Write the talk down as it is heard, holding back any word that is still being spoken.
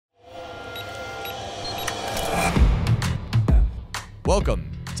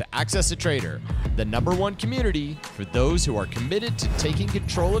Welcome to AccessATrader, the #1 community for those who are committed to taking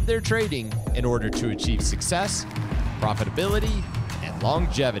control of their trading in order to achieve success, profitability, and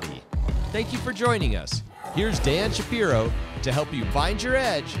longevity. Thank you for joining us. Here's Dan Shapiro to help you find your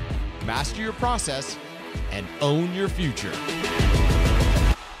edge, master your process, and own your future.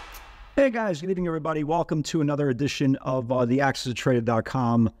 Hey guys, good evening everybody. Welcome to another edition of the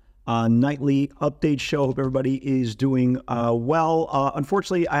AccessATrader.com nightly update show. Hope everybody is doing well.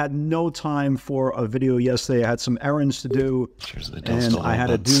 Unfortunately, I had no time for a video yesterday. I had some errands to do, and I had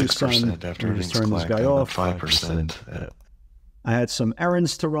to do some. After let me just turn this guy off. 5%. I had some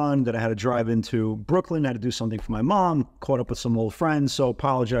errands to run that I had to drive into Brooklyn. I had to do something for my mom. Caught up with some old friends, so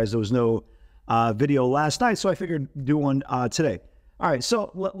apologize. There was no video last night, so I figured do one today. All right,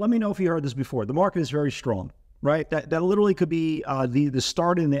 so let me know if you heard this before. The market is very strong, right? That literally could be the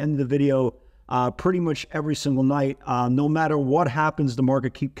start and the end of the video pretty much every single night. No matter what happens, the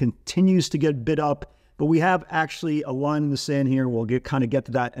market continues to get bid up. But we have actually a line in the sand here. We'll kind of get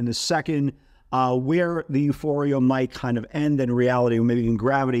to that in a second, where the euphoria might kind of end and reality, or maybe even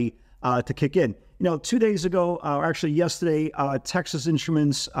gravity, to kick in. You know, 2 days ago, or actually yesterday, Texas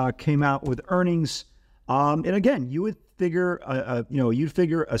Instruments came out with earnings. And again, you would figure, you'd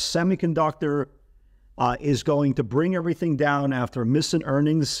figure a semiconductor is going to bring everything down after missing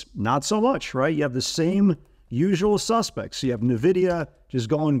earnings. Not so much, right? You have the same usual suspects. You have NVDA just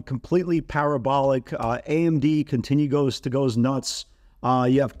going completely parabolic. AMD goes nuts.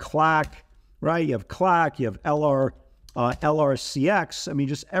 You have CLAC, right? You have CLAC. You have LRCX. I mean,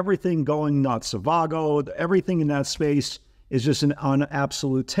 just everything going nuts. Avago, everything in that space is just on an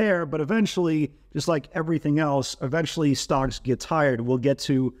absolute tear. But eventually, just like everything else, eventually stocks get tired. We'll get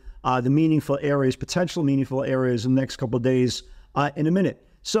to the meaningful areas, potential meaningful areas in the next couple of days in a minute.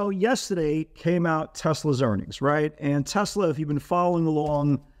 So yesterday came out Tesla's earnings, right? And Tesla, if you've been following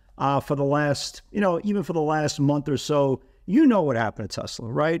along for the last, even for the last month or so, you know what happened to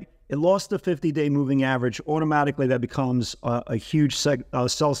Tesla, right? It lost the 50-day moving average. Automatically, that becomes a huge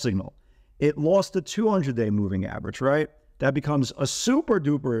sell signal. It lost the 200-day moving average, right? That becomes a super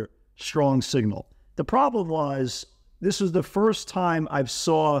duper strong signal. The problem was, this was the first time I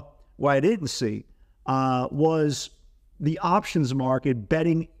saw what I didn't see was the options market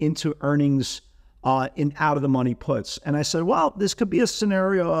betting into earnings in out-of-the-money puts. And I said, well, this could be a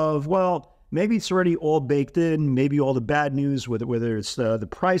scenario of, well, maybe it's already all baked in, maybe all the bad news, whether it's the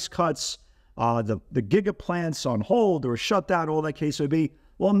price cuts, the giga plants on hold or shut down, all that case would be.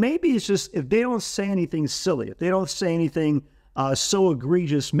 Well, maybe it's just if they don't say anything silly, if they don't say anything so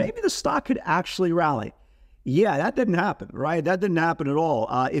egregious, maybe the stock could actually rally. Yeah, that didn't happen, right? That didn't happen at all.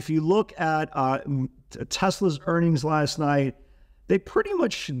 If you look at Tesla's earnings last night, they pretty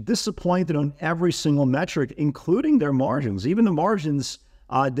much disappointed on every single metric, including their margins. Even the margins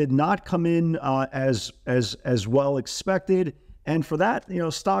did not come in as well expected. And for that,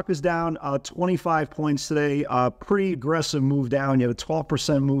 stock is down 25 points today. Pretty aggressive move down. You have a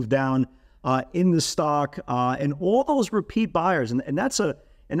 12% move down in the stock, and all those repeat buyers. And that's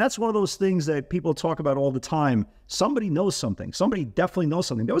one of those things that people talk about all the time. Somebody knows something. Somebody definitely knows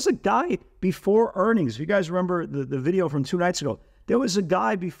something. There was a guy before earnings. If you guys remember the video from 2 nights ago, there was a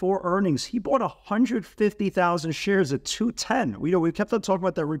guy before earnings. He bought 150,000 shares at 210. We kept on talking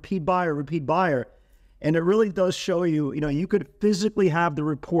about that repeat buyer. And it really does show you, you could physically have the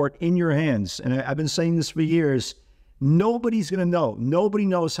report in your hands. And I've been saying this for years. Nobody's going to know. Nobody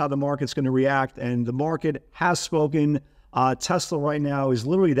knows how the market's going to react. And the market has spoken. Tesla right now is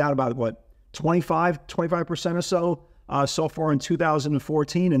literally down about, 25% or so far in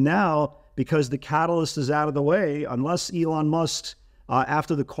 2014. And now, because the catalyst is out of the way, unless Elon Musk,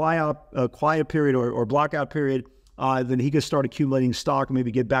 after the quiet period or blackout period, then he could start accumulating stock and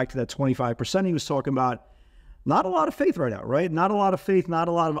maybe get back to that 25% he was talking about. Not a lot of faith right now, right? Not a lot of faith, not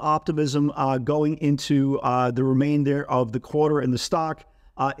a lot of optimism going into the remainder of the quarter in the stock.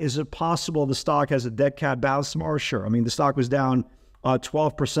 Is it possible the stock has a dead cat bounce tomorrow? Sure. I mean, the stock was down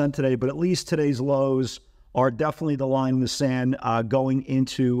 12% today, but at least today's lows are definitely the line in the sand going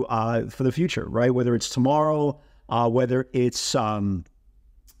into for the future, right? Whether it's tomorrow, whether it's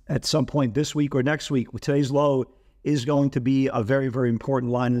at some point this week or next week, today's low is going to be a very, very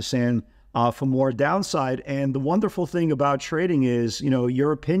important line in the sand for more downside. And the wonderful thing about trading is,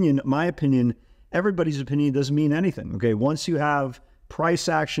 your opinion, my opinion, everybody's opinion doesn't mean anything. Okay, once you have price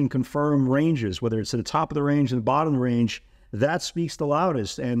action confirmed ranges, whether it's at the top of the range and the bottom of the range, that speaks the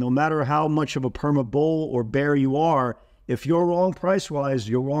loudest. And no matter how much of a perma bull or bear you are, if you're wrong price-wise,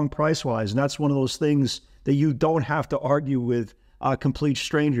 you're wrong price-wise. And that's one of those things that you don't have to argue with complete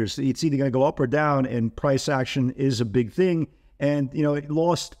strangers. It's either going to go up or down, and price action is a big thing. And, you know, it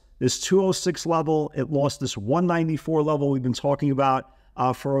lost this 206 level. It lost this 194 level we've been talking about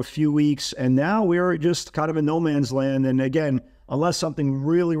for a few weeks. And now we're just kind of in no man's land. And again, unless something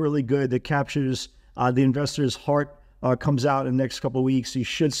really, really good that captures the investor's heart comes out in the next couple of weeks, you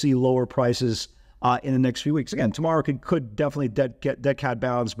should see lower prices in the next few weeks. Again, tomorrow could definitely dead cat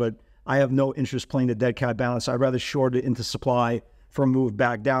bounce, but I have no interest playing the dead cat balance. I'd rather short it into supply for a move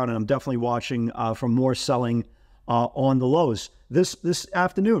back down, and I'm definitely watching for more selling on the lows. This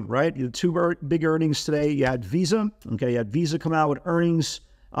afternoon, right? The two big earnings today. You had Visa. Okay, you had Visa come out with earnings,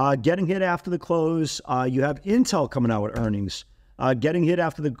 getting hit after the close. You have Intel coming out with earnings, getting hit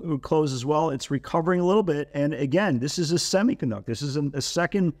after the close as well. It's recovering a little bit, and again, this is a semiconductor. This is a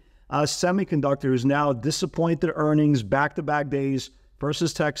second semiconductor who's now disappointed earnings, back-to-back days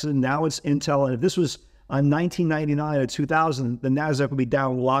versus Texas. Now it's Intel, and if this was 1999 or 2000, the NASDAQ would be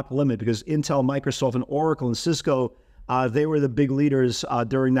down lock limit because Intel, Microsoft, and Oracle and Cisco, they were the big leaders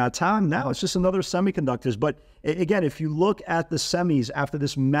during that time. Now it's just another semiconductors. But again, if you look at the semis after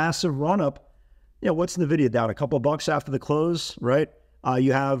this massive run-up, you know, what's NVIDIA down? A couple of bucks after the close, right?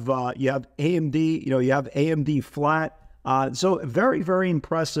 You have AMD, you know, you have AMD flat. So very, very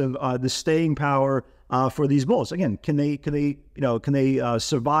impressive, the staying power for these bulls. Again, can they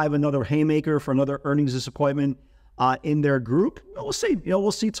survive another haymaker for another earnings disappointment in their group? We'll see. You know,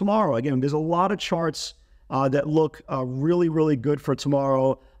 we'll see tomorrow. Again, there's a lot of charts that look really, really good for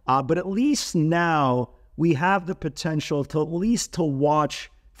tomorrow. But at least now we have the potential to at least to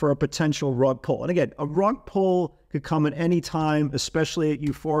watch for a potential rug pull. And again, a rug pull could come at any time, especially at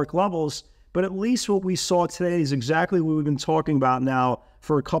euphoric levels. But at least what we saw today is exactly what we've been talking about now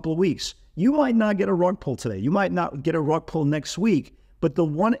for a couple of weeks. You might not get a rug pull today. You might not get a rug pull next week. But the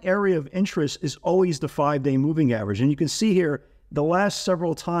one area of interest is always the 5-day moving average. And you can see here, the last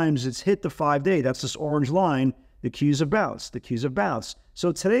several times it's hit the 5-day. That's this orange line. The Qs have bounced. The Qs have bounced.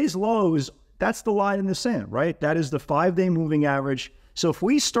 So today's lows, that's the line in the sand, right? That is the 5-day moving average. So if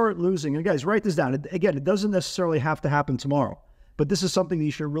we start losing, and guys, write this down. Again, it doesn't necessarily have to happen tomorrow. But this is something that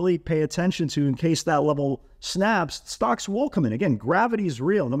you should really pay attention to in case that level snaps. Stocks will come in. Again, gravity is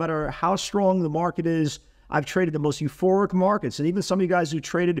real. No matter how strong the market is, I've traded the most euphoric markets. And even some of you guys who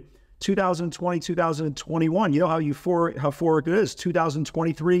traded 2020, 2021, you know how euphoric it is.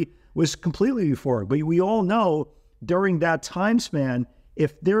 2023 was completely euphoric. But we all know during that time span,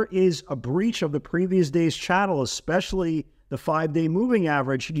 if there is a breach of the previous day's channel, especially the 5-day moving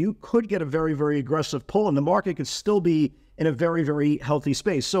average, you could get a very, very aggressive pull, and the market could still be in a very, very healthy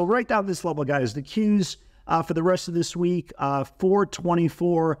space. So right down this level, guys, the Qs for the rest of this week,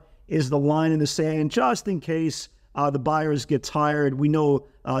 424 is the line in the sand, just in case the buyers get tired. We know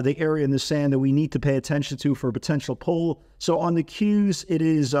the area in the sand that we need to pay attention to for a potential pull. So on the Qs, it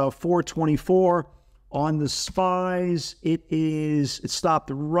is 424. On the SPYs, it stopped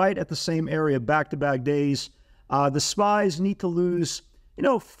right at the same area, back-to-back days. The SPYs need to lose,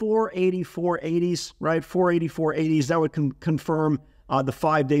 480, 480s, right? 480, 480s. That would confirm the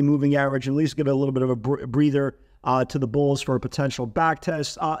 5-day moving average, at least give it a little bit of a breather to the bulls for a potential back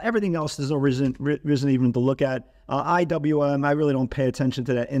test. Everything else, there's no reason even to look at. IWM, I really don't pay attention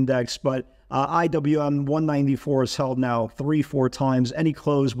to that index, but IWM 194 is held now 3-4 times. Any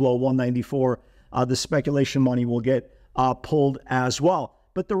close below 194, the speculation money will get pulled as well.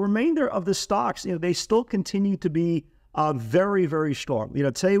 But the remainder of the stocks, they still continue to be very, very strong.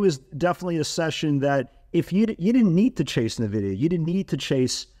 Today was definitely a session that if you didn't need to chase NVIDIA, you didn't need to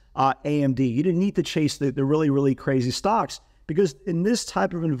chase AMD, you didn't need to chase the really, really crazy stocks, because in this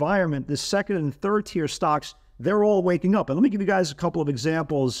type of environment, the second and third tier stocks, they're all waking up. And let me give you guys a couple of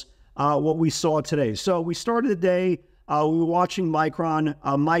examples what we saw today. So we started the day, we were watching Micron.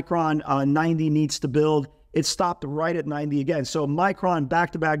 Micron 90 needs to build. It stopped right at 90 again. So Micron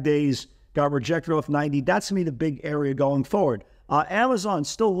back-to-back days got rejected off 90. That's going to be the big area going forward. Amazon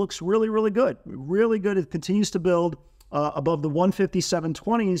still looks really, really good. Really good. It continues to build above the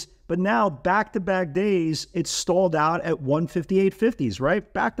 157.20s, but now back-to-back days, it's stalled out at 158.50s,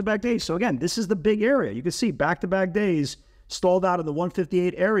 right? Back-to-back days. So again, this is the big area. You can see back-to-back days stalled out in the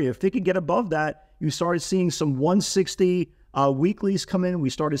 158 area. If they could get above that, you started seeing some 160 weeklies come in. We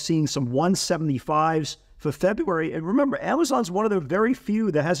started seeing some 175s for February. And remember, Amazon's one of the very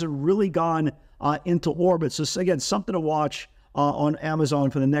few that hasn't really gone into orbit. So again, something to watch on Amazon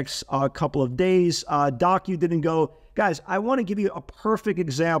for the next couple of days. Docu didn't go. Guys, I want to give you a perfect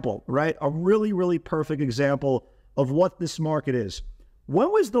example, right? A really, really perfect example of what this market is.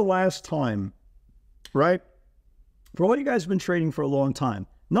 When was the last time, right? For all you guys have been trading for a long time,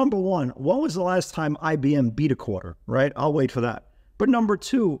 number one, when was the last time IBM beat a quarter, right? I'll wait for that. But number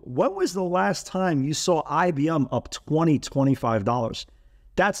two, when was the last time you saw IBM up $20, $25?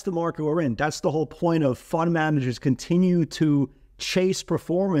 That's the market we're in. That's the whole point of fund managers continue to chase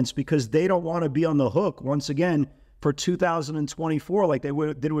performance because they don't want to be on the hook once again for 2024 like they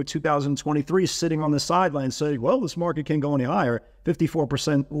did with 2023, sitting on the sidelines saying, well, this market can't go any higher.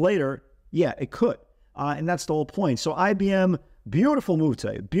 54% later, yeah, it could. And that's the whole point. So IBM, beautiful move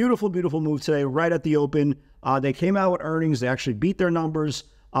today. Beautiful, beautiful move today right at the open. They came out with earnings. They actually beat their numbers.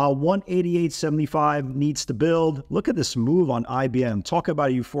 188.75 needs to build. Look at this move on IBM. Talk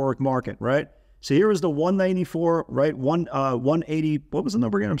about a euphoric market, right? So here is the 194, right? 180. What was the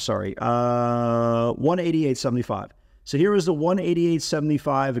number again? I'm sorry. 188.75. So here is the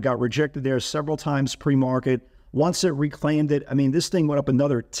 188.75. It got rejected there several times pre-market. Once it reclaimed it, I mean, this thing went up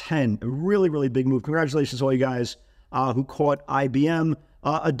another 10. A really, really big move. Congratulations to all you guys who caught IBM.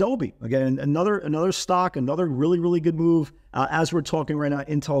 Adobe, again, another stock, another really, really good move. As we're talking right now,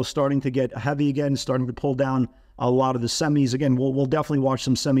 Intel is starting to get heavy again, starting to pull down a lot of the semis. Again, we'll definitely watch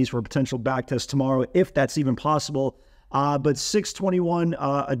some semis for a potential backtest tomorrow, if that's even possible. But 621,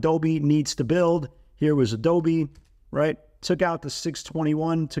 Adobe needs to build. Here was Adobe, right? Took out the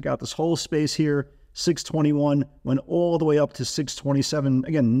 621, took out this whole space here. 621, went all the way up to 627.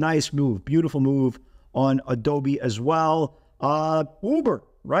 Again, nice move, beautiful move on Adobe as well. Uber,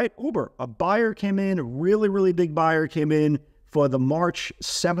 right? Uber, a buyer came in, a really, really big buyer came in for the March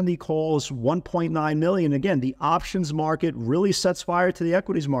 70 calls, 1.9 million. Again, the options market really sets fire to the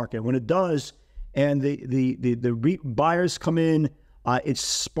equities market. When it does, and the buyers come in, it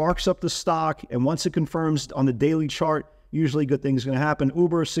sparks up the stock. And once it confirms on the daily chart, usually good things are going to happen.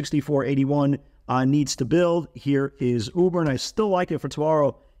 Uber 64.81 needs to build. Here is Uber, and I still like it for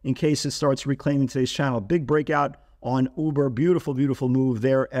tomorrow in case it starts reclaiming today's channel. Big breakout on Uber. Beautiful, beautiful move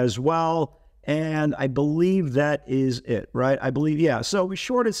there as well. And I believe that is it, right? I believe, yeah. So we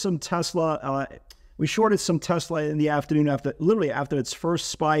shorted some Tesla. We shorted some Tesla in the afternoon literally after its first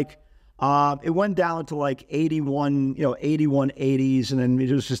spike. It went down to like 81, 81.80s, and then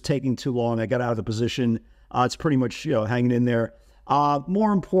it was just taking too long. I got out of the position. It's pretty much, hanging in there.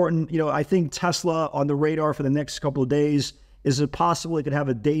 More important, I think Tesla on the radar for the next couple of days. Is it possible it could have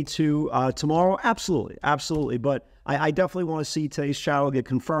a day two tomorrow? Absolutely, absolutely. But I definitely want to see today's channel get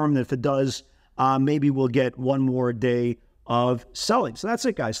confirmed. If it does, maybe we'll get one more day of selling. So that's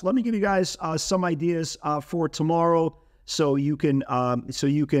it, guys. Let me give you guys some ideas for tomorrow, so you can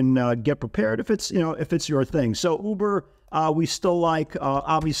get prepared if it's if it's your thing. So Uber, we still like.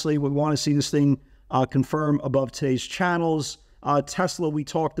 Obviously, we want to see this thing confirm above today's channels. Tesla, we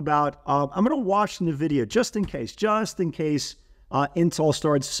talked about. I'm going to watch the video just in case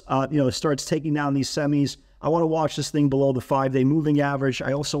Intel starts taking down these semis. I want to watch this thing below the 5-day moving average.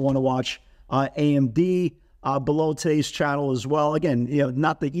 I also want to watch AMD below today's channel as well. Again,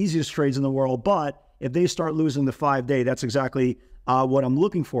 not the easiest trades in the world, but if they start losing the 5-day, that's exactly what I'm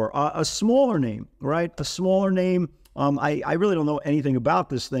looking for. A smaller name, right? A smaller name. I really don't know anything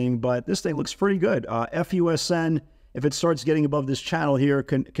about this thing, but this thing looks pretty good. FUSN. If it starts getting above this channel here,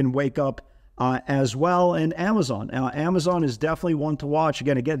 can wake up as well. And Amazon. Amazon is definitely one to watch.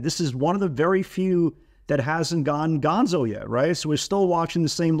 Again, this is one of the very few that hasn't gone gonzo yet, right? So we're still watching the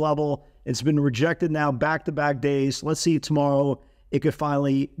same level. It's been rejected now back-to-back days. Let's see tomorrow it could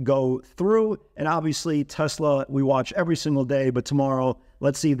finally go through. And obviously Tesla, we watch every single day, but tomorrow,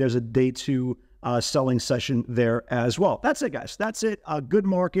 let's see if there's a day two selling session there as well. That's it, guys. That's it. A good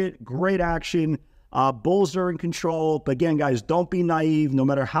market, great action. Bulls are in control. But again, guys, don't be naive. No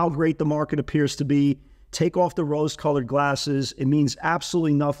matter how great the market appears to be, take off the rose-colored glasses. It means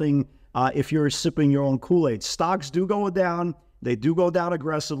absolutely nothing if you're sipping your own Kool-Aid. Stocks do go down. They do go down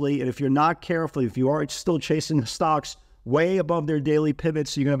aggressively. And if you're not careful, if you are still chasing stocks way above their daily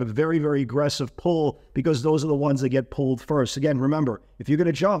pivots, you're going to have a very, very aggressive pull, because those are the ones that get pulled first. Again, remember, if you're going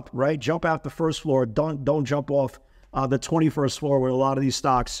to jump, right, jump out the first floor. Don't jump off the 21st floor where a lot of these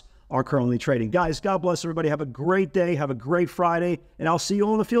stocks are currently trading. Guys, God bless everybody. Have a great day. Have a great Friday. And I'll see you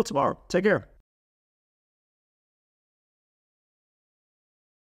all in the field tomorrow. Take care.